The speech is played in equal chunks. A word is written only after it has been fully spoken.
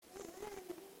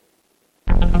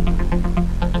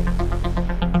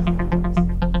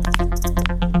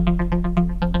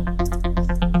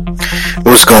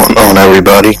Come on,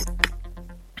 everybody.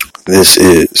 This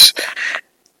is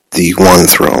the One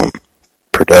Throne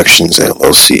Productions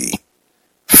LLC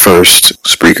first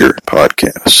Spreaker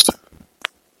podcast.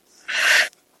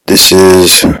 This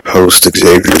is host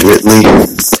Xavier Whitley,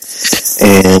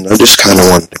 and I just kind of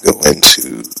wanted to go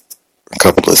into a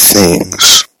couple of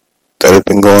things that have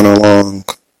been going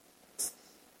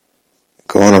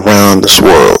around this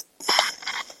world.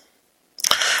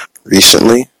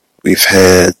 Recently, we've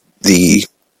had the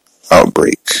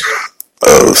outbreak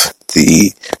of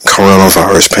the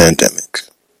coronavirus pandemic,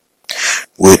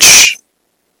 which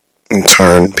in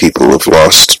turn people have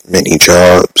lost many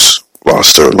jobs,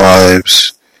 lost their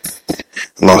lives,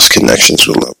 and lost connections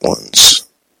with loved ones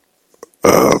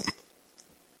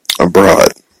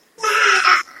abroad.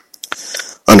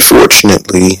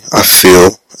 Unfortunately, I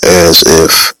feel as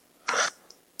if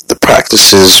the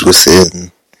practices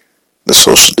within the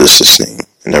social distancing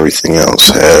and everything else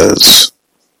has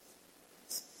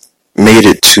made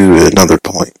it to another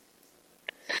point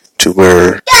to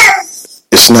where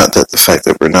it's not that the fact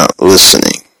that we're not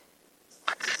listening,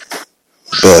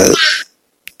 but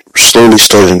we're slowly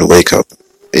starting to wake up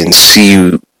and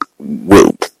see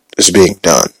what is being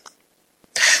done.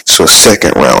 So a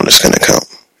second round is going to come.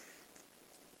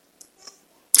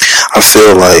 I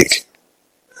feel like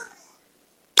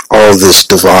all this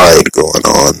divide going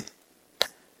on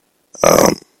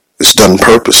is done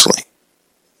purposely.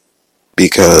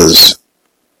 Because,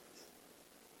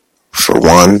 for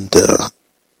one, the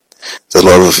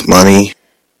love of money,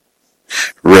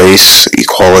 race,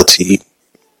 equality,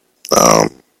 that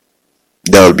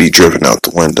would be driven out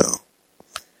the window.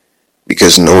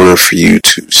 Because in order for you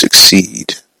to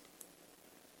succeed,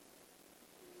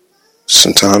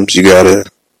 sometimes you gotta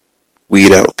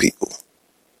weed out people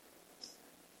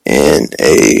in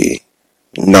a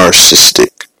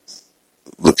narcissistic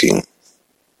looking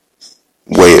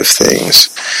way of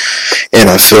things. And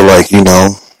I feel like,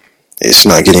 it's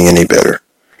not getting any better.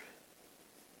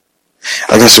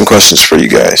 I got some questions for you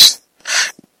guys.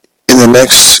 In the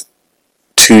next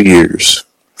 2 years,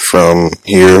 from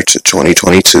here to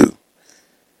 2022,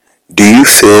 do you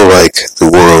feel like the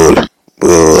world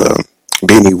will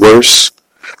be any worse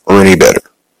or any better?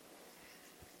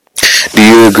 Do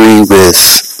you agree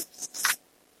with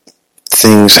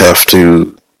things have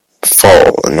to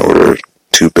fall in order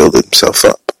to build himself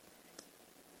up?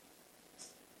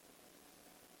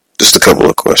 Just a couple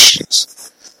of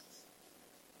questions.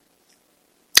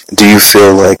 Do you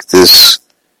feel like this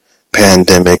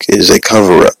pandemic is a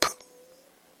cover-up?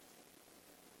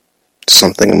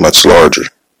 Something much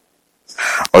larger?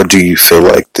 Or do you feel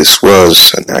like this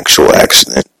was an actual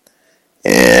accident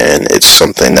and it's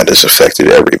something that has affected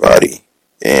everybody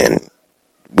and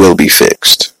will be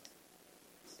fixed?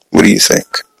 What do you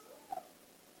think?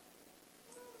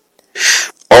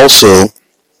 Also,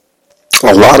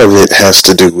 a lot of it has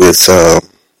to do with,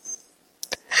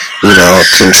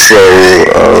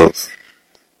 control of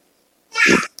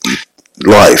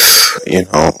life.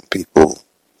 People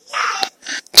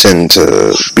tend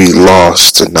to be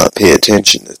lost and not pay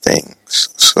attention to things.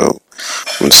 So,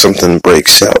 when something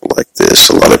breaks out like this,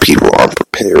 a lot of people aren't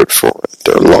prepared for it.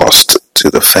 They're lost to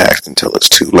the fact until it's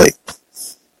too late.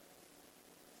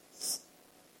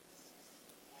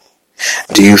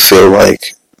 Do you feel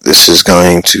like this is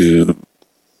going to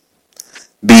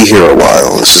be here a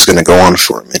while, this is going to go on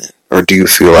for a minute? Or do you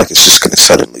feel like it's just going to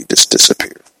suddenly just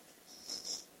disappear?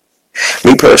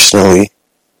 Me personally,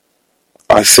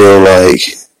 I feel like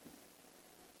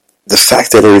the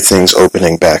fact that everything's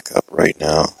opening back up right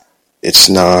now, it's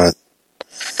not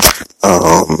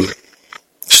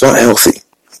healthy.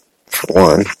 For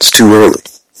one, it's too early.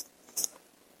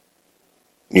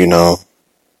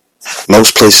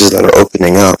 Most places that are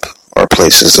opening up are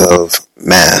places of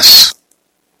mass.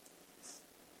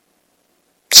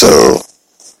 So,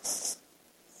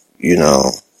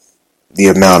 the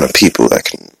amount of people that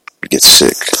can get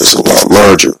sick is a lot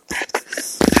larger.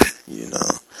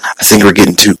 I think we're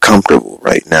getting too comfortable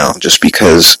right now just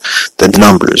because the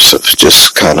numbers have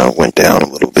just kind of went down a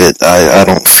little bit. I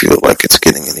don't feel like it's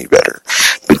getting any better.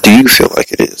 But do you feel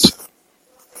like it is?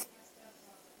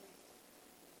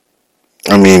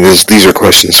 I mean, these are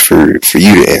questions for you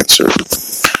to answer.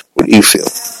 What do you feel?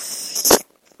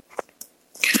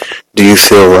 Do you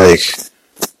feel like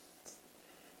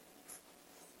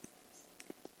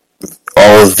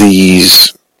all of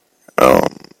these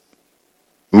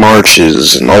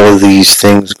marches and all of these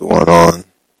things going on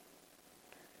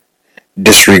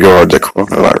disregard the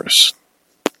coronavirus?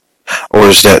 Or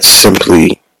is that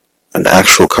simply an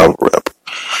actual cover-up?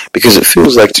 Because it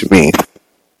feels like to me,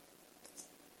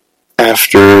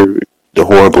 after the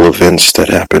horrible events that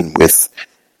happened with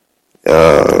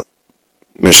uh,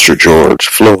 Mr. George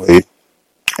Floyd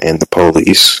and the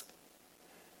police,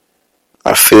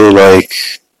 I feel like,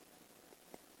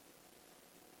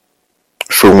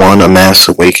 for one, a mass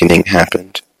awakening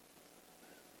happened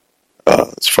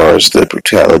as far as the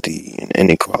brutality and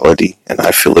inequality, and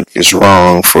I feel like it's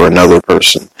wrong for another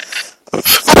person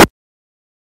to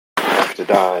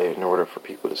die in order for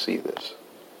people to see this.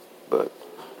 But,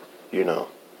 you know,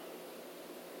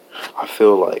 I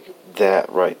feel like that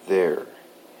right there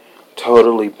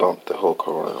totally bumped the whole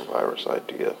coronavirus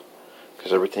idea.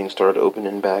 Because everything started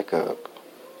opening back up.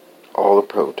 All the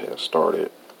protests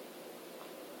started.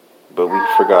 But we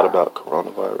forgot about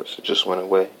coronavirus. It just went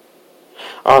away.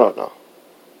 I don't know.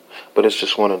 But it's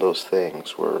just one of those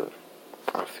things where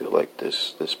I feel like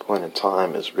this point in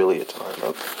time is really a time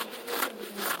of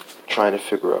trying to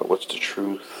figure out what's the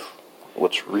truth,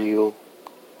 what's real,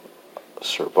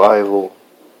 survival,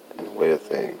 and the way of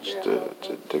things to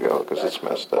go, because it's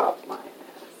messed up.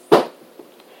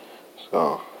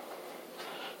 So,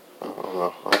 I don't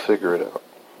know. I'll figure it out.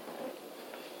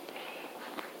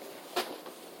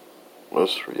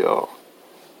 What's for y'all?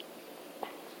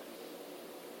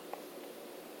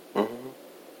 Mm-hmm.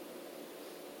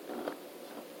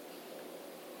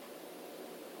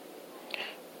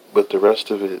 But the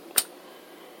rest of it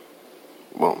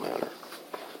won't matter.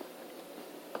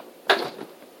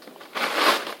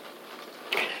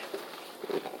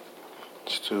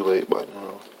 It's too late by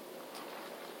now.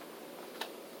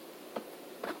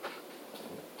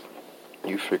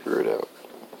 You figure it out.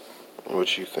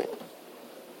 What you think?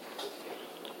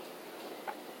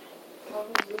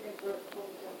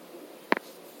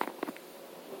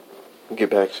 Get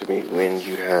back to me when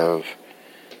you have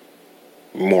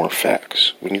more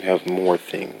facts, when you have more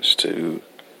things to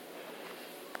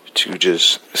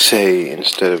just say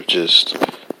instead of just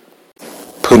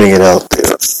putting it out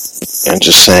there and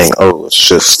just saying, oh, it's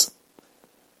just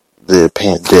the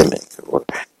pandemic, or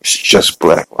it's just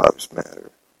Black Lives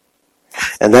Matter.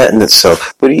 And that in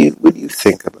itself, what do you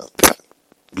think about that?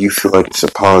 Do you feel like it's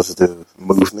a positive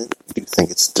movement? Do you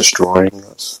think it's destroying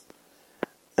us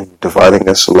and dividing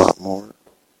us a lot more,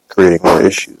 creating more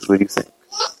issues? What do you think?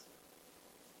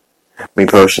 Me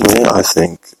personally, I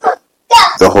think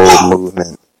the whole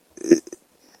movement,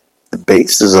 the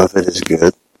basis of it is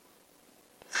good,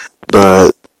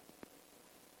 but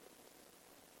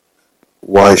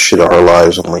why should our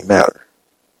lives only matter?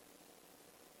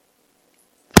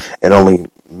 It only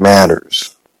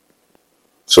matters.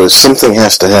 So if something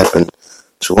has to happen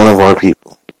to one of our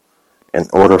people in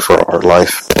order for our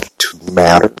life to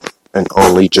matter and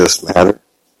only just matter,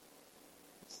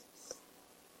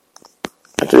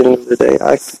 at the end of the day,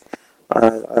 I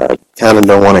kind of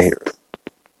don't want to hear it,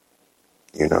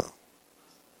 you know.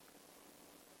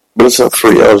 But it's up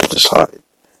for y'all to decide.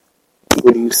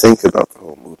 What do you think about the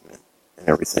whole movement and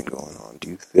everything going on? Do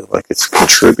you feel like it's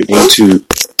contributing to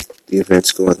the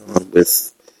events going on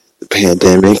with the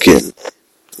pandemic and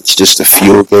it's just a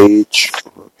fuel gauge?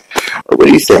 Or what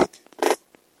do you think?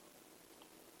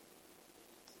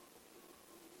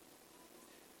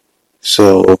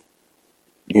 So,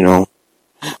 you know,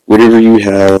 whatever you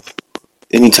have,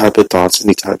 any type of thoughts,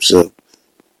 any types of,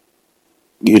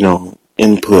 you know,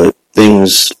 input,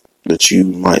 things that you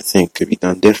might think could be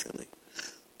done differently,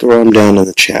 throw them down in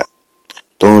the chat.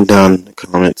 Throw them down in the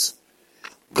comments.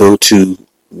 Go to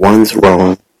One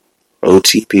Throne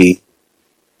OTP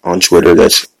on Twitter.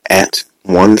 That's at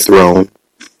One Throne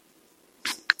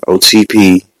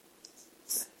OTP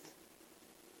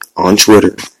on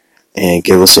Twitter, and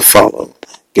give us a follow.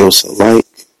 Give us a like.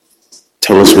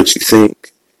 Tell us what you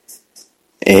think,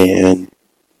 and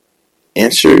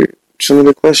answer some of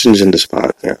the questions in this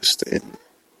podcast. And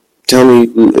tell me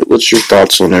what's your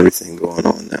thoughts on everything going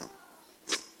on now.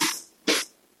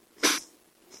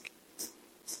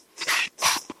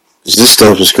 Because this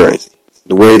stuff is crazy.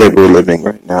 The way that we're living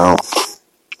right now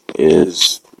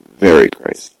is very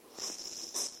crazy.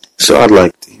 So I'd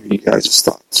like to hear you guys'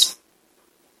 thoughts.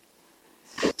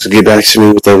 So get back to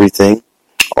me with everything.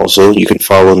 Also, you can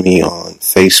follow me on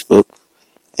Facebook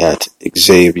at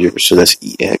Xavier, so that's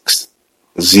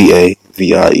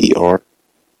EXZAVIER.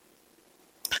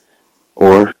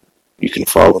 Or you can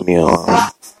follow me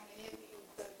on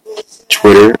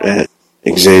Twitter at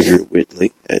Xavier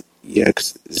Whitley at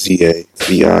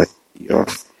EXZAVIER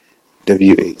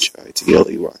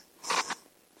WHITLEY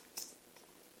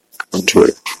on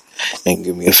Twitter. And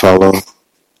give me a follow.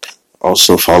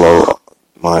 Also follow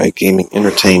my gaming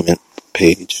entertainment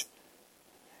page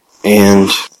and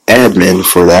admin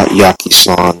for that,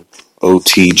 Yaki-san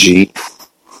OTG,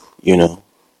 you know,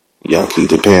 Yaki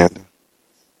the Panda,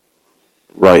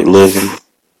 Right Living,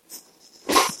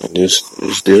 And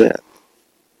just do that.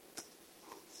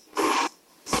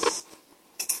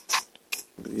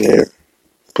 Yeah,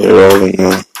 put it all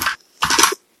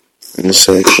in the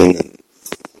section and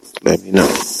let me know.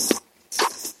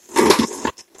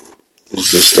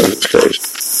 This stuff is crazy.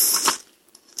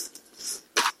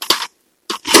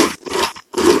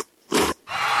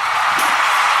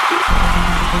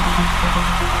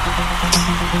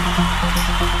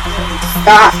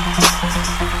 Stop.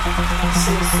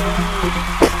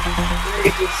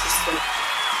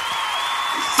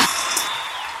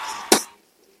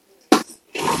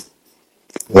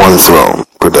 One Throne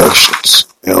Productions,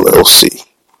 LLC.